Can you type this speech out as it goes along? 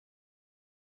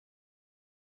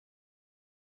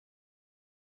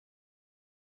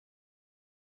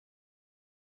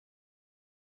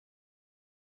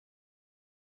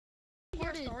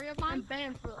hear a story of mine? I'm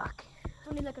banned for like, it's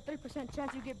only like a 3%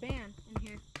 chance you get banned in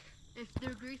here if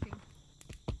they're griefing.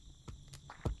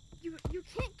 You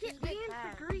can't get banned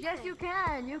for griefing. Yes, you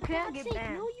can. You can't get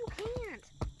banned. No, you can't.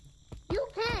 You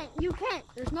can't. You can't.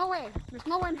 There's no way. There's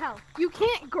no way in hell. You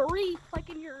can't grief like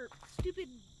in your stupid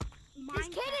mind. This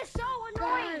kid is so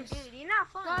annoying, dude. You're not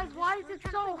fun. Guys, why is it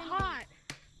so hot?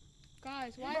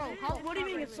 Guys, why is it hot? What do you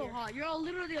mean it's so hot? You're all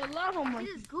literally a lava monkey.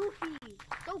 This is goofy.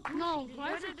 So goofy. No,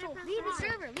 why is it so hot? Leave the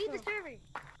server. Leave the server.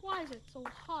 Why is it so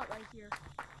hot right here?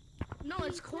 No,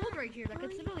 it's cold right here. Like,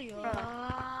 it's literally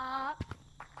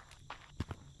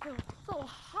so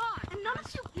hot. And none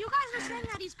of you guys are saying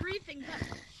that he's griefing,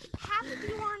 but half of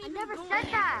you aren't even. I never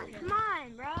said that. Come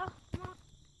on, bro. Come on.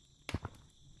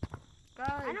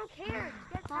 Guys. I don't care.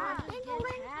 Just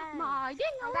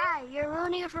get okay, you're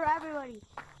ruining it for everybody.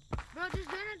 Bro, just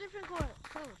join a different court.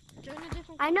 Join a different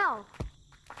court. I know.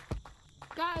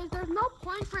 Guys, there's no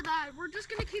point for that. We're just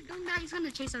gonna keep doing that. He's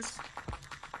gonna chase us.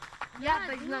 Yeah,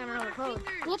 but he's not gonna know the code.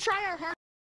 We'll try our hardest.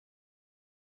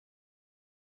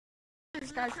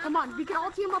 Guys, come on. We can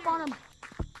all team up on him.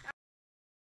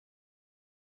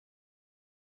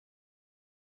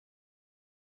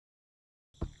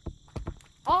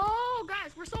 Oh,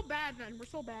 guys, we're so bad, man. We're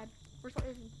so bad. We're so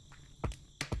easy.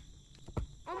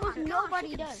 Almost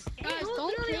nobody does. Guys,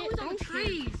 don't on the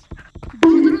trees.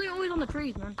 He's literally always on the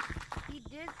trees, man. He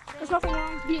did. There's nothing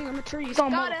wrong with being on the trees.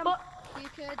 Got him. You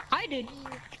could. I did.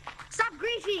 Stop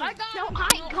griefing. I got him.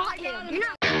 I got him. You're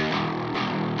not.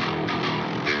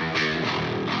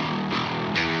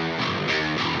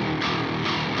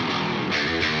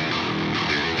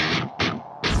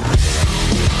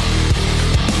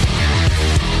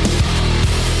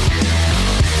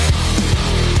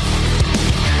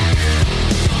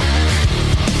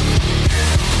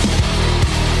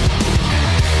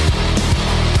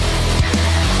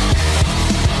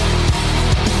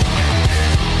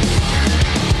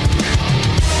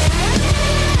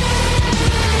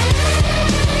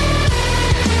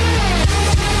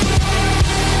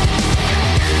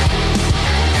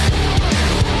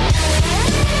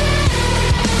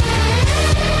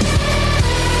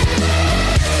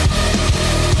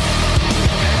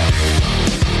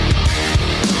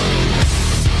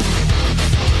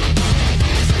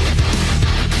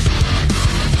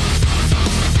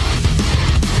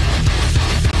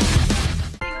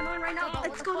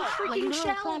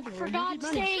 For God's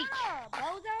sake!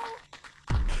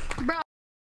 Bozo? Bro.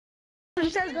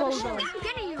 It says Bozo. I'm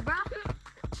getting you, bro.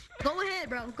 Go ahead,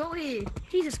 bro. Go ahead.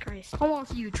 Jesus Christ. I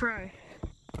want you, try.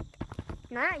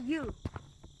 Not you.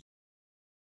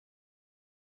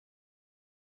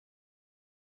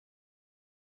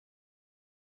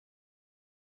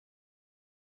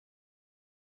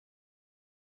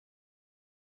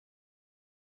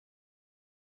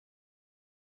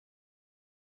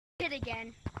 It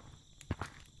again.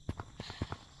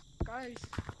 Guys,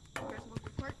 you guys want the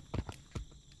part?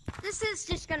 This is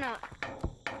just gonna.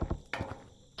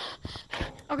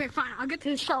 Okay, fine. I'll get to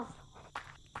the shelf.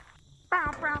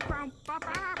 Last one to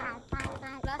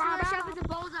the shelf is a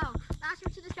bozo. Last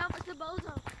one to the shelf is the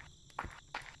bozo.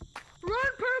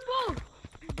 Run, purple!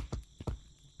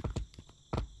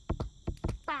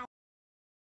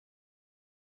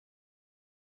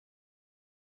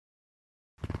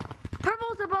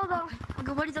 Purple's the bozo.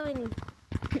 Okay, what is the winning?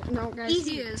 No, guys.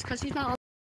 Easy is, because he's not.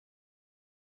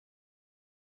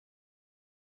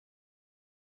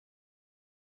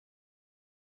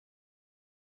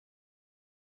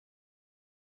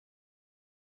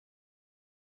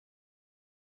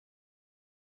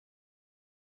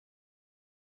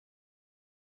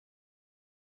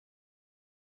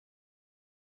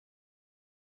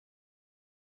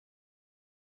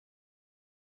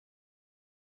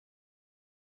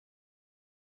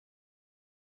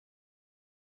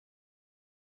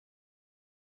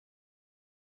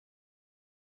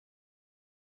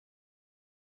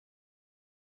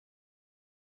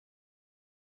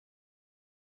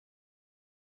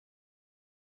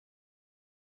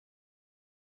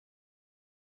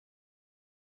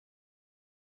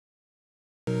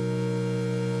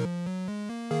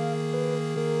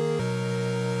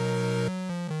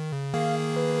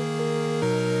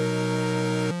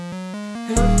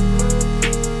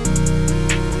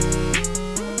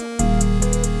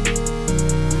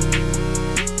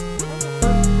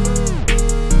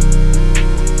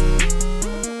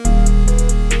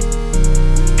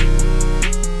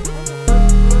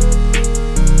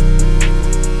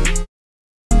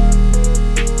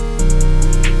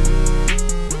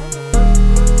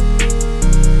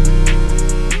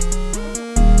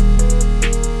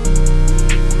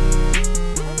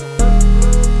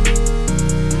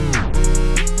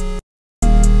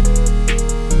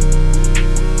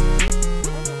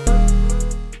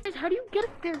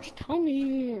 back there? Just tell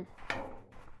me.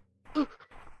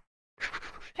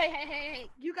 Hey,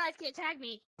 you guys can't tag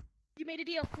me. You made a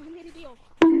deal. We made a deal.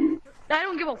 I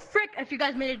don't give a frick if you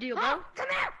guys made a deal, bro. Oh, come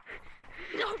here!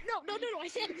 No, I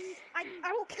said,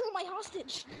 I will kill my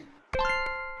hostage.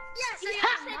 Yes,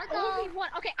 I said only one.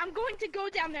 Okay, I'm going to go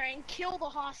down there and kill the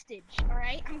hostage,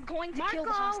 alright? I'm going to kill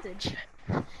the hostage.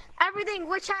 Everything,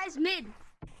 which size mid?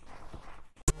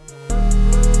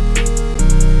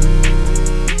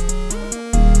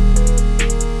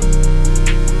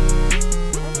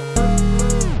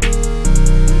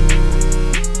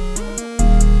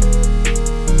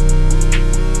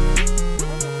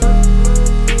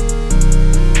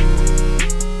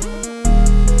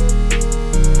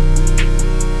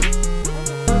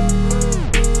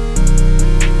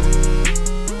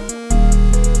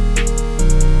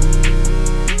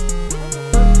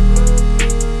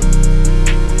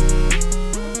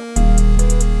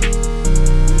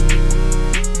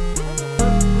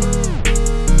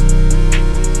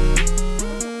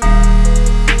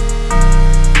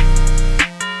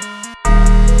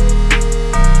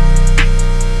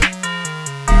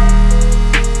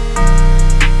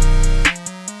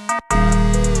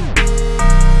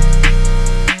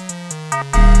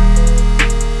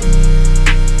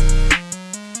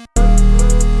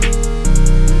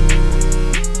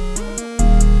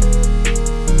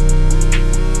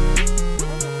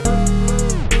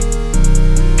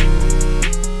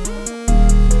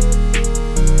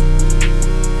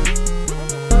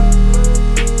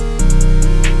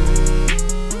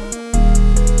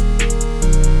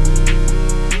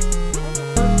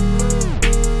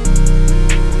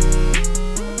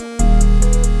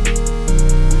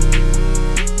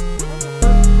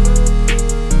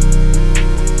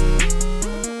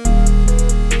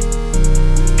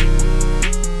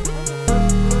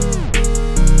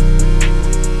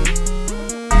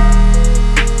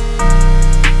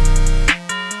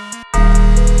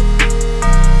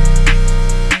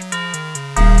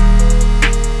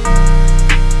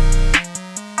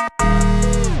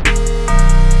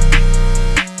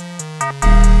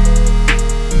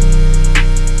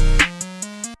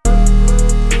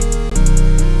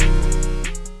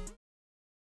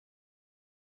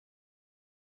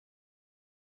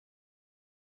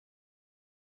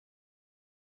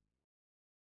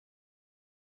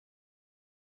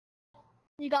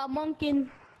 You got Monkin.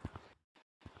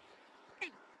 Hey,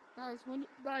 guys,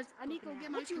 I need to go get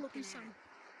my Capri Sun.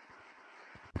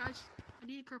 Guys, I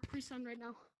need a Capri Sun right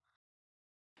now.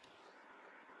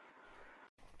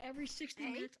 Every 60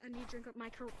 minutes, I need to drink up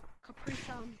my Capri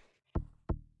Sun.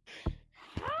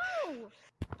 How?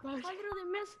 Guys, I literally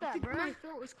missed that, bro. My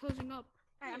throat was closing up.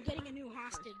 Alright, I'm getting a new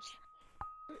hostage.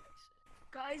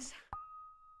 Guys,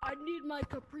 I need my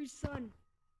Capri Sun.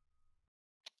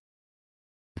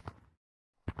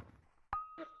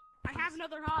 I have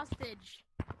another hostage.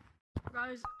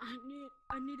 Guys, I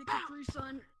need a Capri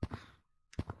Sun.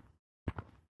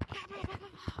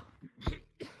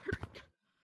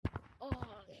 Oh.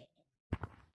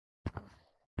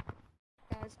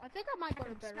 Guys, I think I might go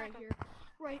to bed right here.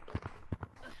 Right.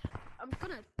 I'm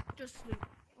gonna just sleep.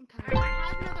 I'm tired. I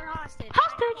have another hostage.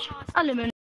 Hostage!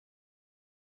 Eliminated.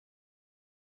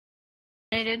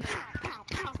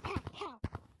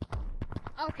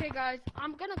 Okay, guys,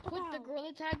 I'm gonna quit the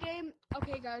Gorilla Tag game.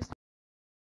 Okay, guys.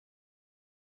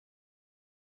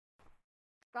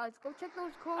 Guys, go check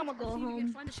those codes. I'm gonna go home. You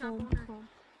can find the shop owner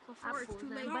before it's too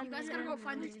late. You guys gotta go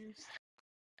find this.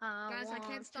 Guys, I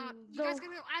can't stop. You guys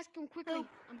gotta go ask him quickly.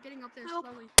 I'm getting up there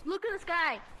slowly. Look at this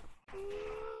guy.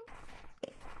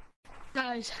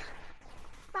 Guys.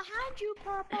 Behind you,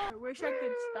 Papa. I wish I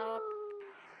could stop.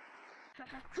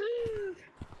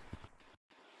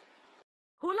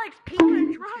 Who likes pizza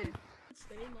and run?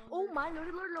 Oh my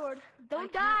lord.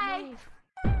 Don't die.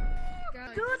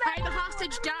 Guys. Hey, the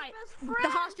hostage died. The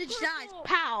hostage dies.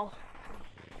 Pow.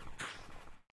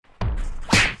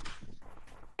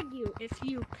 You, if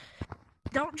you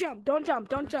don't jump.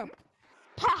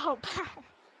 Pow.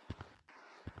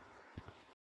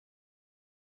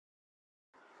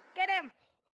 Get him.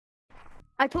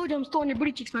 I told you I'm stealing your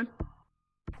booty cheeks, man.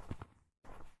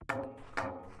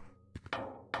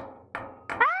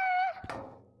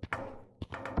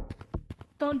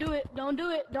 Don't do it. Yes.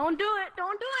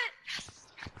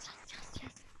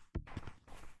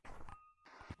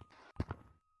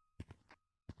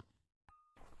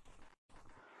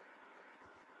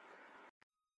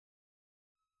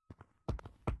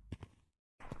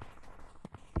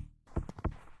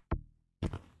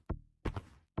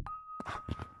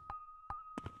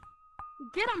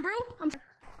 Get him, bro.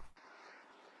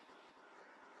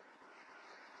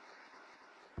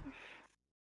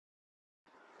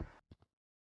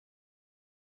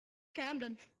 Okay, I'm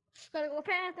done. Gotta go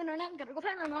past internet, gotta go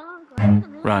past my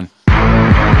mom. Run.